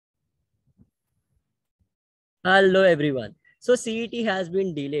Hello everyone. So CET has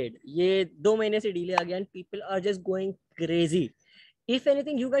been delayed. ये 2 महीने से delay आ गया and people are just going crazy. If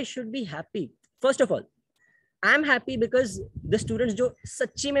anything, you guys should be happy. First of all, I am happy because the students जो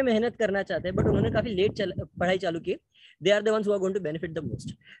सच्ची में मेहनत करना चाहते हैं बट उन्होंने काफी लेट पढ़ाई चालू की, they are the ones who are going to benefit the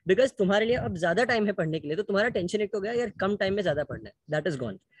most, because तुम्हारे लिए अब ज्यादा टाइम है पढ़ने के लिए, तो तुम्हारा टेंशन एक हो गया यार कम टाइम में ज्यादा पढ़ना है, that is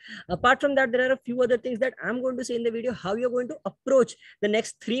gone. Apart from that, there are a few other things that I'm going to say in the video, how you're going to approach the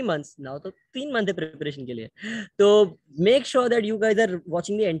next 3 months. Now तो 3 month है preparation के लिए, तो make sure that you guys are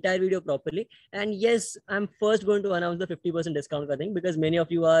watching the entire video properly. And yes, I'm first going to announce the 50% discount का thing because many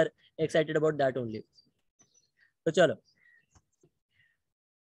of you are excited about that only. तो चलो,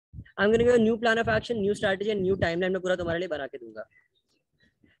 I'm going to give a new plan of action, new strategy and new timeline मैं पूरा तुम्हारे लिए बना के दूंगा.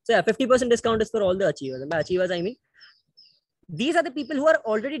 So yeah, 50% discount is for all the achievers. By achievers I mean these are the people who are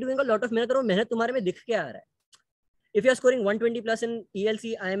already doing a lot of मेहनत, और वो मेहनत तुम्हारे में दिख के आ रहा है. If you are scoring 120 plus in ELC,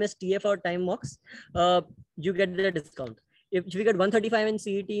 IMS, TF or time mocks, you get the discount. If you get 135 in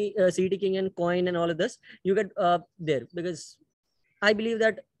CET King and Coin and all of this, you get there, because I believe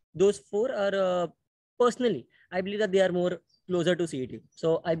that those four are personally, I believe that they are more closer to CET.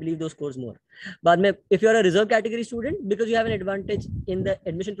 So I believe those scores more. But if you are a reserve category student, because you have an advantage in the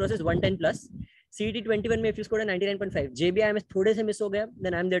admission process, 110 plus. CET 21 में if you scored a 99.5, JB IMS थोड़े से miss हो गया,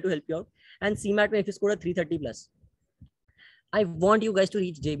 then I'm there to help you out. And CMAT में if you scored a 330 plus, I want you guys to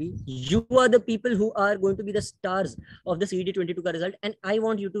reach JB. You are the people who are going to be the stars of the CET 22 का result, and I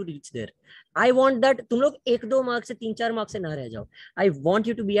want you to reach there. I want that तुम लोग 1-2 marks से 3-4 marks से ना रह जाओ. I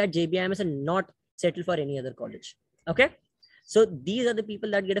want you to be at JB IMS and not settle for any other college. Okay, so these are the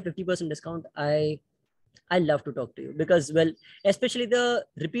people that get a 50% discount. I love to talk to you because, well, especially the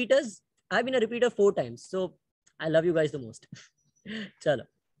repeaters. I've been a repeater 4 times, so I love you guys the most. Chalo.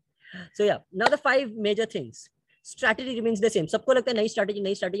 So yeah, now the 5 major things. Strategy remains the same. सबको लगता है नई strategy,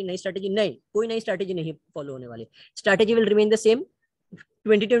 नई strategy, नई strategy. नहीं, कोई नई strategy नहीं follow होने वाली. Strategy will remain the same.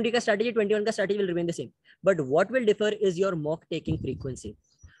 2020 का strategy, 21 का strategy will remain the same. But what will differ is your mock taking frequency.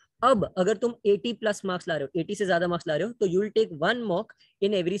 अब अगर तुम 80 प्लस मार्क्स ला रहे हो, 80 से ज्यादा मार्क्स ला रहे हो, तो you will take 1 mock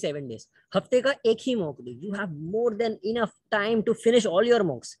in every 7 days. हफ्ते का एक ही मॉक दो. You have more than enough time to finish all your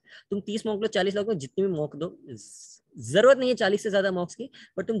मॉक्स. तुम 30 मॉक लो, 40 लो, जितनी भी मॉक दो, जरूरत नहीं है 40 से ज्यादा मॉक्स की,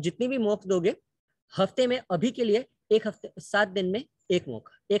 पर तुम जितनी भी मॉक दोगे हफ्ते में, अभी के लिए एक हफ्ते 7 दिन में एक मॉक,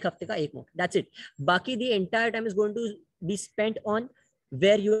 एक हफ्ते का एक मॉक, दैट्स इट. बाकी the entire time is going to be spent on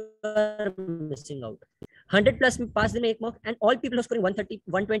where you are missing out. 100 plus में 5 दिन में एक mock, and all people are scoring 130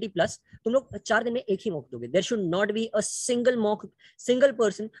 120 plus, तुम लोग 4 दिन में एक ही मॉक दोगे. There should not be a single mock, single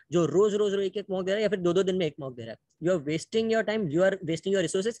person जो रोज रोज एक एक मॉक दे रहा है या फिर 2-2 दिन में एक मॉक दे रहा है. You are wasting your time, you are wasting your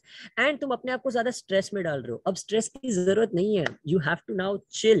resources, and तुम अपने आप को ज्यादा स्ट्रेस में डाल रहे हो. अब स्ट्रेस की जरूरत नहीं है. You have to now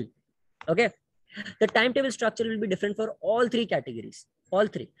chill. Okay, the timetable structure will be different for all 3 categories.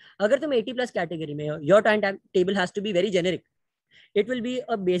 All 3. अगर तुम 80 plus category में हो, your timetable has to be very generic. It will be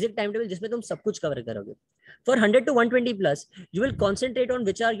a basic timetable जिसमें तुम सब कुछ cover करोगे. For 100 to 120 plus, you will concentrate on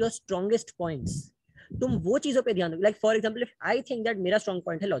which are your strongest points. तुम वो चीजों पे ध्यान दो. Like for example, if I think that मेरा strong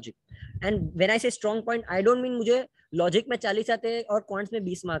point है logic, and when I say strong point, I don't mean मुझे logic में 40 आते हैं और quants में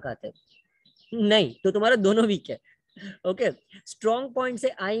 20 मार्क आते हैं. नहीं, तो तुम्हारा दोनों weak है. Okay, strong point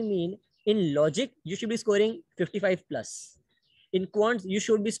से I mean in logic you should be scoring 55 plus. In quants you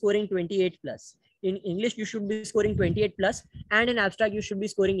should be scoring 28 plus. In English you should be scoring 28 plus, and in abstract you should be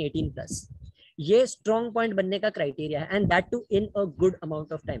scoring 18 plus. ये strong point बनने का criteria है, and that too in a good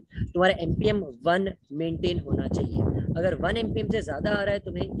amount of time. तुम्हारा MPM 1 maintain होना चाहिए. अगर 1 MPM से ज्यादा आ रहा है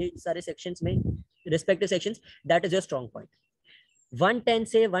तुम्हें ये सारे sections में, respective sections, that is your strong point. 110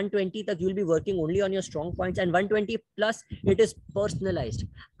 से 120 तक you will be working only on your strong points, and 120 plus it is personalized.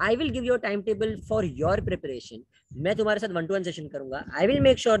 I will give you a timetable for your preparation. मैं तुम्हारे साथ 1-to-1 session करूंगा. I will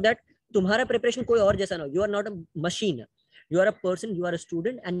make sure that तुम्हारा preparation कोई और जैसा ना हो. You are not a machine. You are a person, you are a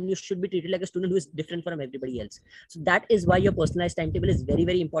student, and you should be treated like a student who is different from everybody else. So that is why your personalized timetable is very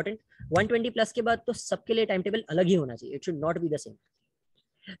very important. 120 plus के बाद तो सबके लिए timetable अलग ही होना चाहिए. It should not be the same.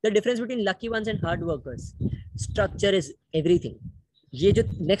 The difference between lucky ones and hard workers, structure is everything. ये जो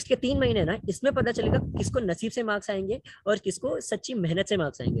नेक्स्ट के 3 महीने ना, इसमें पता चलेगा किसको नसीब से मार्क्स आएंगे और किसको सच्ची मेहनत से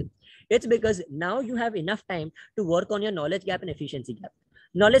मार्क्स आएंगे. It's because now you have enough time to work on your knowledge gap and efficiency gap.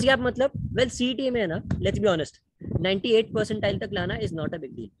 Knowledge gap मतलब, वेल सीईटी में है ना, लेट्स बी ऑनेस्ट, 98 परसेंटाइल तक लाना is not a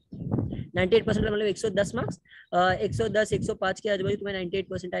big deal. 98 percentile मतलब 110 marks, 110 105 के आजू बाजू तुम्हें 98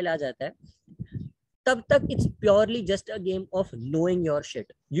 परसेंटाइल आ जाता है. तब तक it's purely just a game of knowing your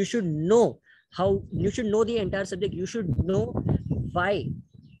shit. You should know how, you should know the entire subject. You should know why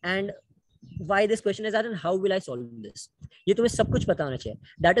and why this question is asked and how will I solve this. ये तुम्हें सब कुछ पता होना चाहिए.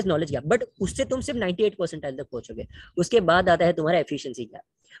 That is knowledge gap. But उससे तुम सिर्फ 98 परसेंटाइल तक पहुंचोगे. उसके बाद आता है तुम्हारा efficiency gap.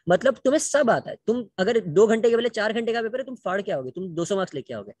 मतलब तुम्हें सब आता है, तुम अगर 2 घंटे के बदले 4 घंटे का पेपर है, तुम फाड़ के आओगे, तुम 200 मार्क्स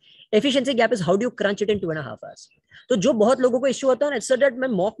लेके आओगे। Efficiency gap is how do you crunch it in 2.5 hours. तो जो बहुत लोगों को इश्यू होता है ना, सो दैट मैं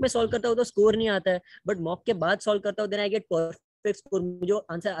मॉक में सॉल्व करता हूँ तो स्कोर नहीं आता है, बट मॉक के बाद सॉल्व करता हूँ then I get perfect score, मुझे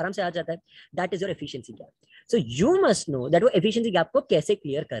आंसर आराम से आ जाता है। That is your efficiency gap. So you must know that वो एफिशिएंसी गैप को कैसे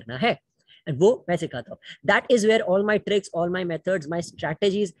क्लियर करना है, एंड वो मैं सिखाता हूँ। That is where all my tricks, all my methods, my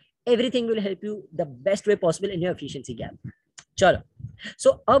strategies, everything will help you the best way possible in your efficiency gap. चलो, सो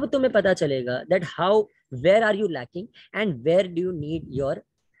अब तुम्हें पता चलेगा that how, where are you lacking and where do you need your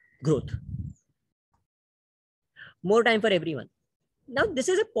growth. More time for everyone. Now this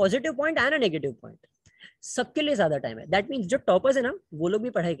is a positive point and a negative point. सबके लिए ज्यादा time है, that means जो टॉपर्स है ना वो लोग भी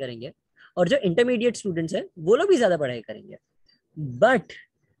पढ़ाई करेंगे, और जो इंटरमीडिएट स्टूडेंट्स है वो लोग भी ज्यादा पढ़ाई करेंगे। बट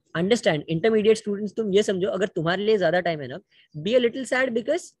अंडरस्टैंड, इंटरमीडिएट स्टूडेंट्स, तुम ये समझो अगर तुम्हारे लिए ज्यादा टाइम है ना, be a little sad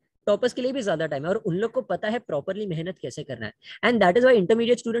because toppers के लिए भी ज्यादा टाइम है और उन लोग को पता है प्रॉपरली मेहनत कैसे करना है। And that is why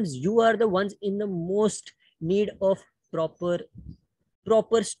intermediate students, you are the once in the most need of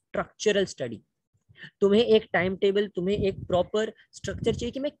proper structural study. तुम्हें एक टाइम टेबल, तुम्हें एक प्रॉपर स्ट्रक्चर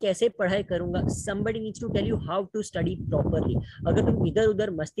चाहिए कि मैं कैसे पढ़ाई करूंगा। somebody needs to tell you how to study properly। अगर तुम इधर उधर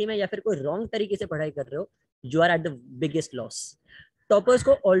मस्ती में या फिर कोई रॉन्ग तरीके से पढ़ाई कर रहे हो, you are at the biggest loss। Toppers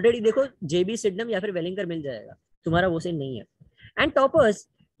को ऑलरेडी देखो जेबी, सिडनम या फिर वेलिंगर मिल जाएगा, तुम्हारा वो से नहीं है। And toppers,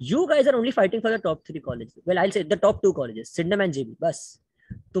 you guys are only fighting for the top 3 colleges, well I'll say the top 2 colleges, सिडनम and जेबी। बस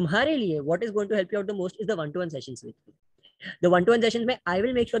तुम्हारे लिए what is going to help you out the most is the 1-to-1 sessions with me। The 1-to-1 sessions में I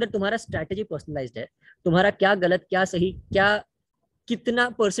will make sure that तुम्हारा strategy personalised है, तुम्हारा क्या गलत, क्या सही, क्या कितना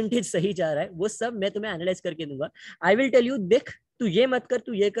परसेंटेज सही जा रहा है, वो सब मैं तुम्हें एनालाइज करके दूंगा। I will tell you, देख तू ये मत कर,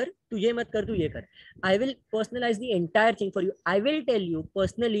 तू ये कर, तू ये मत कर, तू ये कर। I will personalize the entire thing for you। I will tell you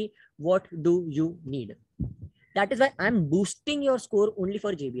personally what do you need। That is why I'm boosting your score only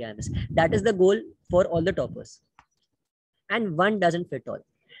for JBIMS। That is the goal for all the toppers। And one doesn't fit all।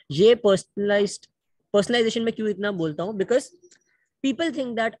 ये personalisation में क्यों इतना बोलता हूँ, because people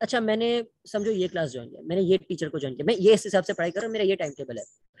think that अच्छा मैंने समझो ये क्लास ज्वाइन किया, मैंने ये टीचर को ज्वाइन किया, मैं ये इस हिसाब से पढ़ाई कर रहा हूँ, मेरा ये टाइम टेबल है।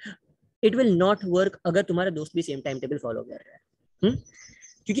 इट विल नॉट वर्क अगर तुम्हारा दोस्त भी सेम टाइम टेबल फॉलो कर रहा है।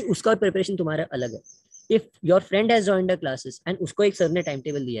 क्योंकि उसका प्रिपरेशन तुम्हारा अलग है। If your friend has joined the classes and उसको एक सर ने टाइम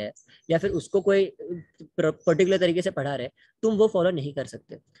टेबल दिया है या फिर उसको कोई पर्टिकुलर तरीके से पढ़ा रहे, तुम वो फॉलो नहीं कर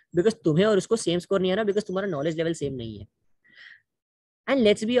सकते, बिकॉज तुम्हें और उसको सेम स्कोर नहीं आ रहा, बिकॉज तुम्हारा नॉलेज लेवल सेम नहीं है। एंड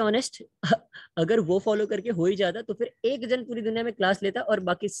लेट्स बी ऑनेस्ट, अगर वो फॉलो करके हो ही जाता तो फिर एक जन पूरी दुनिया में क्लास लेता और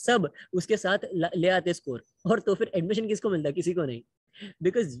बाकी सब उसके साथ ले आते स्कोर, और तो फिर एडमिशन किसको मिलता, किसी को नहीं।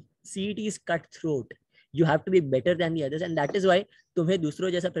 Because CET is cut throat, you have to be better than the others, and that is why तुम्हें दूसरों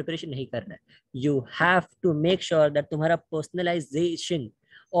जैसा प्रिपरेशन नहीं करना है। You have to make sure that तुम्हारा personalisation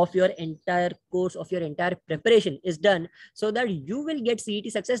of your entire course, of your entire preparation is done, so that you will get CET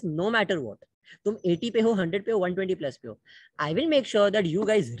success no matter what। तुम 80 पे हो, 100 पे हो, 120 प्लस पे हो, I will make sure that you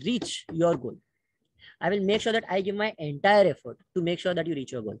guys reach your goal। I will make sure that I give my entire effort to make sure that you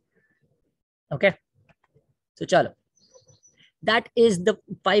reach your goal। Okay, so चलो, that is the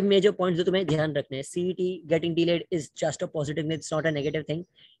 5 major points जो तुम्हें ध्यान रखने हैं। CET getting delayed is just a positive thing, it's not a negative thing।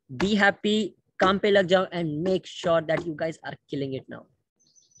 Be happy, काम पे लग जाओ and make sure that you guys are killing it now।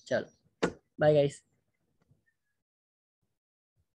 चलो, bye guys।